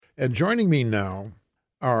And joining me now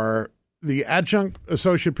are the adjunct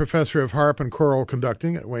associate professor of harp and choral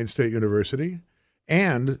conducting at Wayne State University,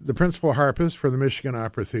 and the principal harpist for the Michigan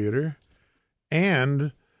Opera Theater,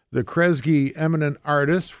 and the Kresge Eminent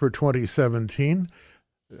Artist for 2017.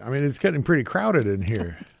 I mean, it's getting pretty crowded in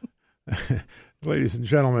here. Ladies and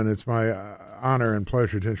gentlemen, it's my honor and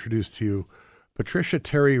pleasure to introduce to you Patricia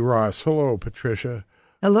Terry Ross. Hello, Patricia.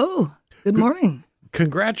 Hello. Good morning.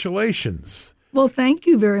 Congratulations. Well, thank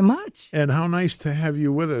you very much. And how nice to have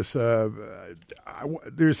you with us.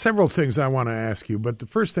 There's several things I want to ask you, but the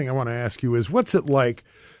first thing I want to ask you is, what's it like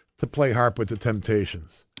to play harp with the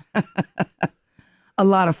Temptations? A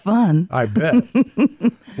lot of fun. I bet.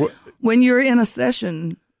 When you're in a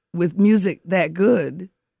session with music that good,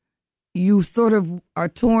 you sort of are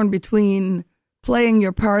torn between playing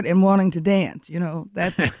your part and wanting to dance. You know,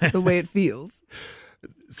 that's the way it feels.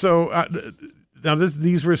 So now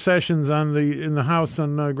these were sessions in the house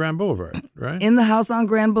on Grand Boulevard, right? In the house on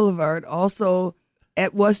Grand Boulevard, also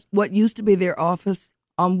at what used to be their office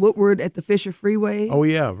on Woodward at the Fisher Freeway. Oh,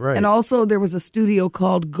 yeah, right. And also there was a studio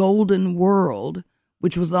called Golden World,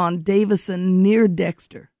 which was on Davison near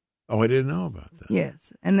Dexter. Oh, I didn't know about that.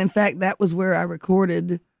 Yes. And in fact, that was where I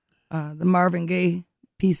recorded the Marvin Gaye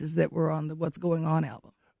pieces that were on the What's Going On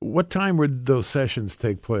album. What time would those sessions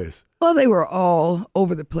take place? Well, they were all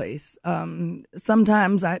over the place.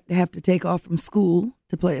 Sometimes I'd have to take off from school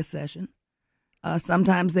to play a session.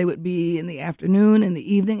 Sometimes they would be in the afternoon, in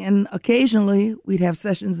the evening, and occasionally we'd have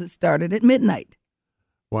sessions that started at midnight.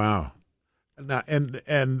 Wow. Now,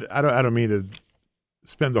 and I don't mean to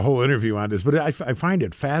spend the whole interview on this, but I find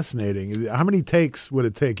it fascinating. How many takes would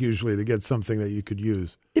it take usually to get something that you could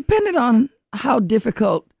use? Depended on how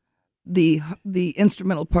difficult the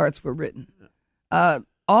instrumental parts were written.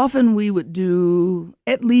 Often we would do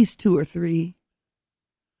at least 2 or 3,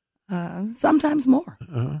 sometimes more.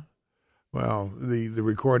 Uh-huh. Well, the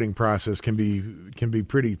recording process can be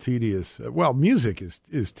pretty tedious. Well, music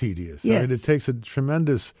is tedious. Yes. I mean, it takes a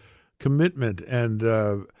tremendous commitment. And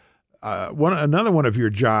another one of your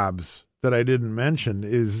jobs that I didn't mention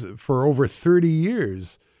is, for over 30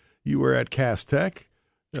 years, you were at Cass Tech,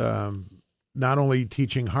 not only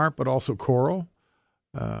teaching harp but also choral.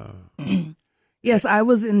 Yes, I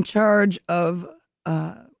was in charge of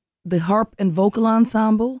the harp and vocal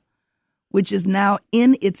ensemble, which is now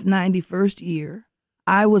in its 91st year.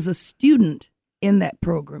 I was a student in that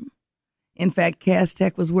program. In fact, Cass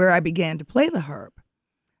Tech was where I began to play the harp.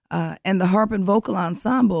 And the harp and vocal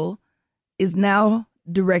ensemble is now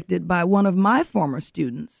directed by one of my former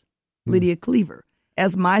students, Lydia Cleaver.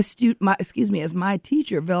 As my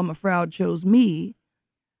teacher, Velma Froud, chose me,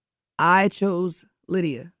 I chose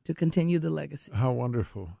Lydia to continue the legacy. How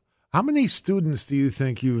wonderful. How many students do you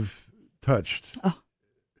think you've touched? Oh.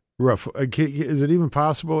 Rough. Is it even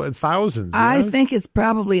possible? Thousands? I Yes? think it's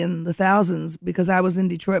probably in the thousands, because I was in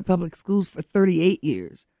Detroit Public Schools for 38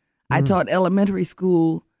 years. I taught elementary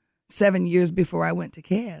school 7 years before I went to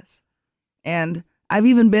Cass. And I've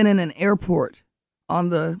even been in an airport on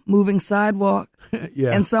the moving sidewalk,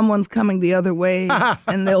 Yeah. and someone's coming the other way,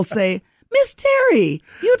 and they'll say, "Miss Terry,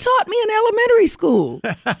 you taught me in elementary school."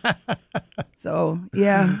 So,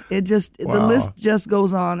 yeah, the Wow. list just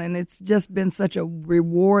goes on, and it's just been such a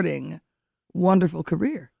rewarding, wonderful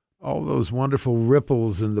career. All those wonderful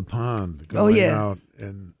ripples in the pond going Oh, yes. out,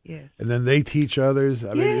 and Yes. and then they teach others.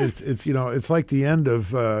 I mean, Yes. it's it's like the end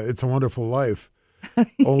of It's a Wonderful Life,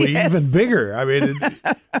 only Yes. even bigger. I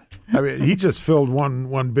mean, he just filled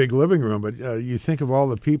one big living room, but you think of all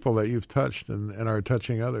the people that you've touched and are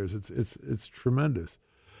touching others. It's tremendous.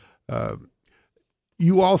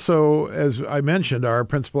 You also, as I mentioned, are a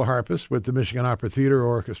principal harpist with the Michigan Opera Theater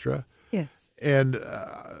Orchestra. Yes. And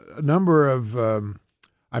a number of,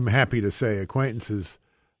 I'm happy to say, acquaintances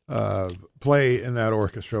play in that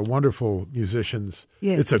orchestra. Wonderful musicians.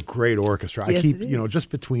 Yes. It's a great orchestra. I Yes, keep, it is. just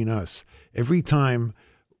between us, every time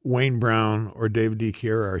Wayne Brown or David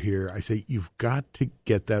DiChiara are here, I say, you've got to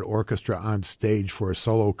get that orchestra on stage for a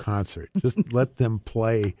solo concert. Just let them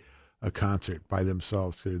play a concert by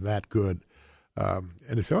themselves. They're that good. And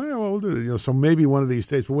they say, "Oh yeah, well, we'll do it." So maybe one of these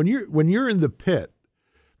days. But when you're in the pit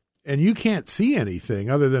and you can't see anything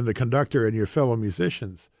other than the conductor and your fellow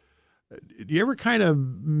musicians, do you ever kind of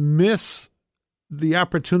miss the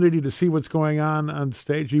opportunity to see what's going on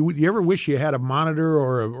stage? Do you ever wish you had a monitor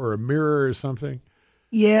or a mirror or something?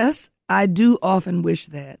 Yes, I do often wish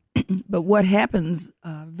that. But what happens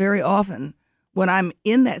very often when I'm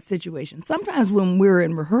in that situation, sometimes when we're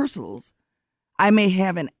in rehearsals, I may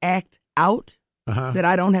have an act out that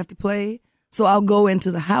I don't have to play. So I'll go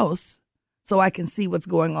into the house so I can see what's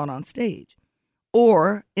going on stage.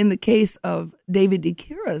 Or in the case of David D.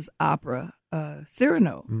 Kira's opera,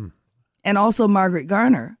 Cyrano, and also Margaret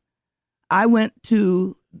Garner, I went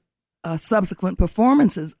to subsequent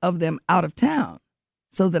performances of them out of town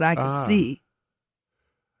so that I could see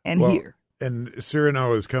and hear. And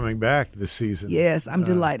Cyrano is coming back this season. Yes, I'm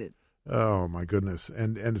delighted. Oh, my goodness.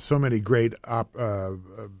 And so many great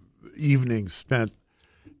evenings spent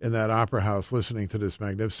in that opera house listening to this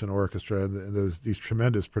magnificent orchestra and these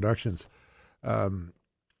tremendous productions.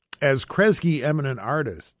 As Kresge Eminent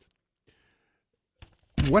Artist,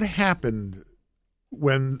 what happened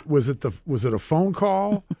when was it a phone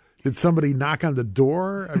call? Did somebody knock on the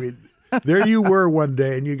door? I mean, there you were one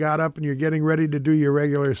day and you got up and you're getting ready to do your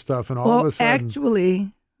regular stuff and all of a sudden.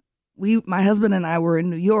 Actually, my husband and I were in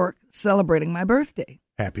New York celebrating my birthday.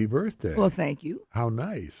 Happy birthday. Well, thank you. How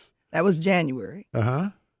nice. That was January.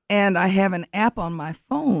 Uh-huh. And I have an app on my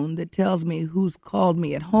phone that tells me who's called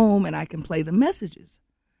me at home and I can play the messages.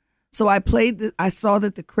 So I saw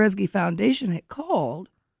that the Kresge Foundation had called,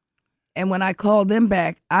 and when I called them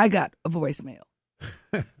back, I got a voicemail.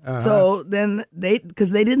 Uh-huh. So then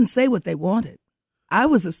because they didn't say what they wanted. I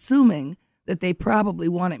was assuming that they probably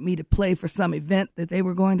wanted me to play for some event that they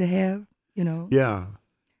were going to have, Yeah.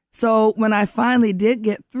 So when I finally did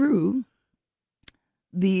get through,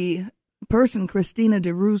 the person, Christina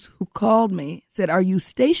DeRoos, who called me, said, "Are you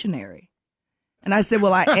stationary?" And I said,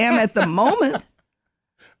 "Well, I am at the moment."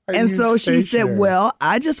 And so she said, "Well,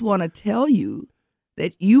 I just want to tell you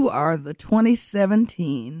that you are the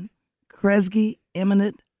 2017 Kresge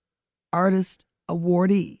Eminent Artist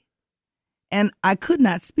Awardee." And I could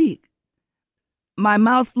not speak. My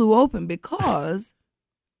mouth flew open because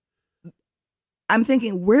I'm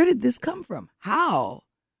thinking, where did this come from? How?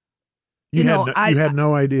 You had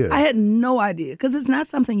no idea. I had no idea because it's not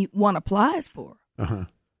something one applies for. Uh-huh.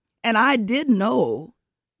 And I did know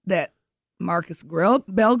that Marcus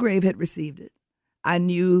Belgrave had received it. I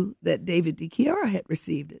knew that David D. Chiara had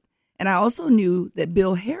received it. And I also knew that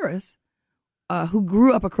Bill Harris, who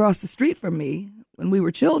grew up across the street from me when we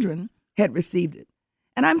were children, had received it.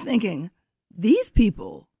 And I'm thinking, these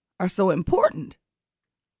people are so important.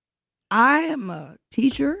 I am a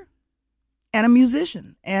teacher and a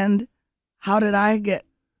musician. And how did I get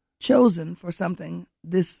chosen for something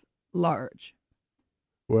this large?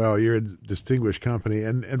 Well, you're a distinguished company.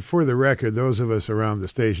 And for the record, those of us around the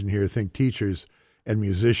station here think teachers and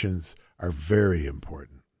musicians are very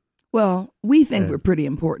important. Well, we think we're pretty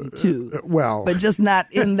important, too. But just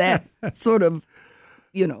not in that sort of,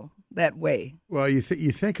 that way. Well, you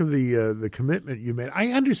think of the commitment you made. I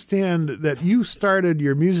understand that you started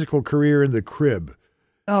your musical career in the crib.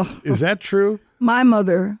 Oh. Is that true? My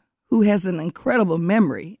mother, who has an incredible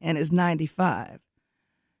memory and is 95,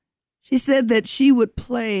 she said that she would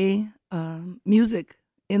play music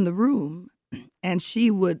in the room and she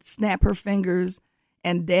would snap her fingers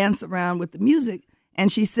and dance around with the music. And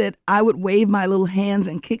she said I would wave my little hands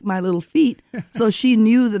and kick my little feet. So she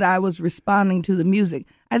knew that I was responding to the music.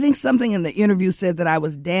 I think something in the interview said that I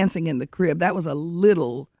was dancing in the crib. That was a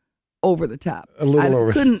little over the top.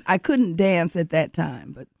 I couldn't dance at that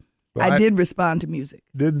time, but I did respond to music.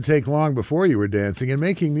 Didn't take long before you were dancing and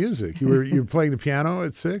making music. You were playing the piano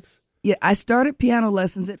at 6? Yeah, I started piano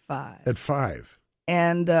lessons at 5. At 5.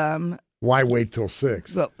 And why wait till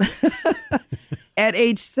 6? Well, at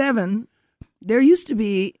age 7, there used to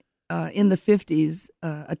be in the 50s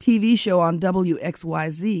a TV show on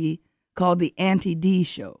WXYZ called The Auntie D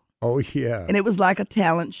Show. Oh, yeah. And it was like a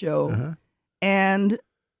talent show. Uh-huh. And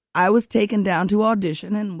I was taken down to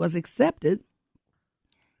audition and was accepted.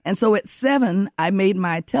 And so at 7, I made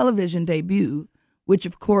my television debut, which,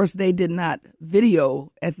 of course, they did not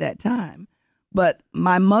video at that time. But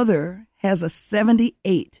my mother has a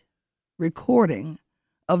 78 recording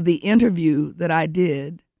of the interview that I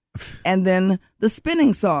did and then the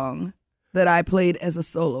spinning song that I played as a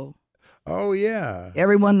solo. Oh, yeah.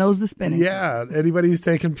 Everyone knows the spinning song. Anybody who's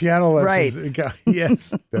taking piano lessons. Right.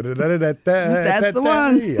 Yes. That's the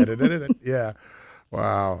one. Yeah.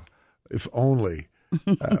 Wow. If only.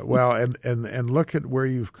 Well, and look at where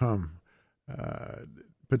you've come.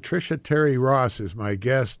 Patricia Terry Ross is my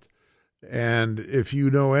guest. And if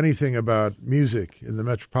you know anything about music in the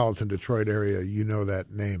metropolitan Detroit area, you know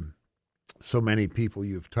that name. So many people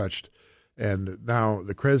you've touched. And now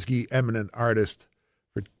the Kresge Eminent Artist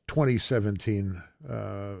for 2017,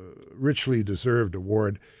 richly deserved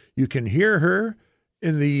award. You can hear her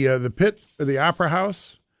in the pit of the Opera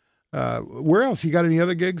House. Where else? You got any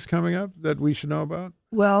other gigs coming up that we should know about?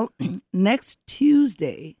 Well, next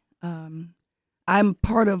Tuesday, I'm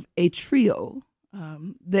part of a trio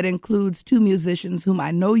that includes 2 musicians whom I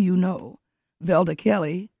know you know, Velda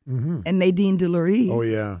Kelly Mm-hmm. and Nadine DeLaurie. Oh,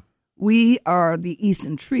 yeah. We are the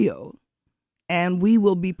Easton Trio, and we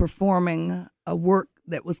will be performing a work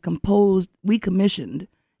that was we commissioned,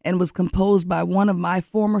 and was composed by one of my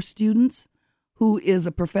former students, who is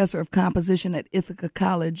a professor of composition at Ithaca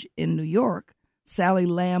College in New York, Sally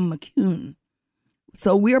Lamb McCune.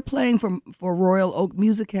 So we're playing for Royal Oak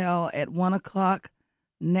Musicale at 1 o'clock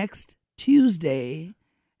next Tuesday,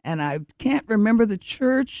 and I can't remember the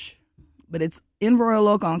church, but it's in Royal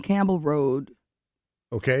Oak on Campbell Road.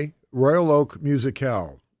 Okay. Royal Oak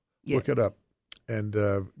Musicale. Yes. Look it up and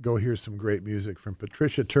go hear some great music from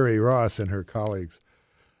Patricia Terry Ross and her colleagues.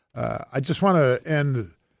 I just want to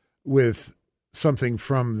end with something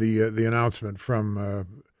from the announcement from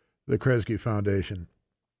the Kresge Foundation,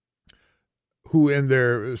 who in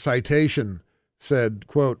their citation said,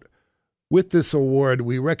 quote, "With this award,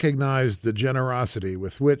 we recognize the generosity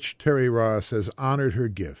with which Terry Ross has honored her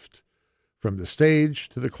gift from the stage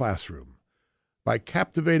to the classroom. By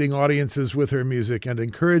captivating audiences with her music and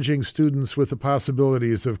encouraging students with the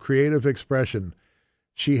possibilities of creative expression,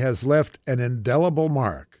 she has left an indelible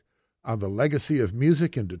mark on the legacy of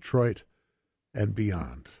music in Detroit and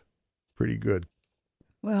beyond." Pretty good.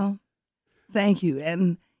 Well, thank you.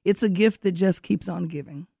 And it's a gift that just keeps on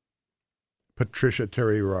giving. Patricia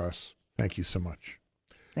Terry Ross, thank you so much.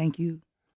 Thank you.